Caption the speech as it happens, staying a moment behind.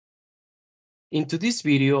Into this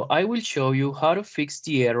video, I will show you how to fix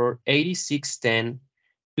the error 8610.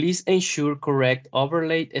 Please ensure correct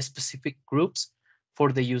overlay specific groups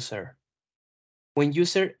for the user. When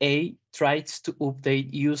user A tries to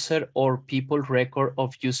update user or people record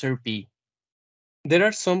of user B. There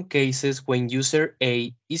are some cases when user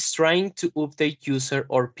A is trying to update user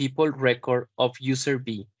or people record of user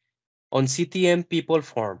B on CTM people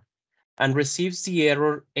form and receives the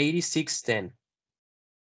error 8610.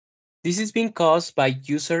 This is being caused by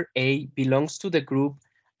user A belongs to the group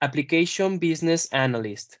Application Business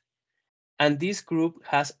Analyst, and this group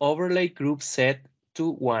has overlay group set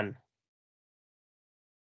to 1.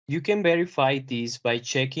 You can verify this by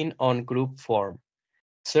checking on group form,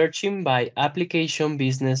 searching by Application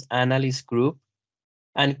Business Analyst group,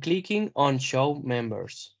 and clicking on Show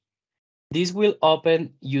Members. This will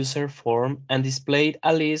open user form and display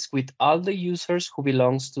a list with all the users who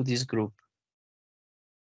belongs to this group.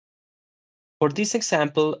 For this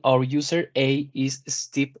example, our user A is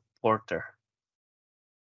Steve Porter.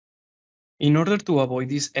 In order to avoid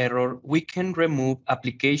this error, we can remove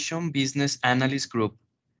Application Business Analyst group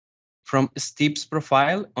from Steve's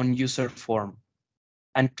profile on user form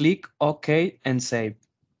and click OK and save.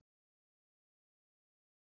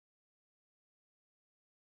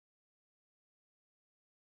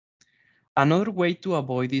 Another way to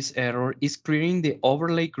avoid this error is clearing the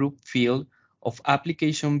overlay group field of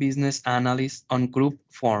Application Business Analyst on group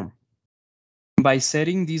form by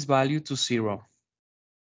setting this value to 0.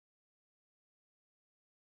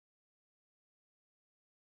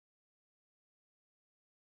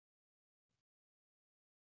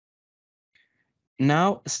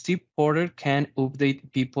 Now, Steve Porter can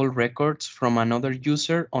update people records from another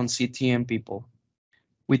user on CTM people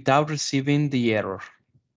without receiving the error.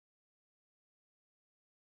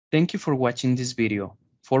 Thank you for watching this video.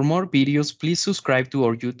 For more videos, please subscribe to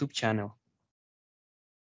our YouTube channel.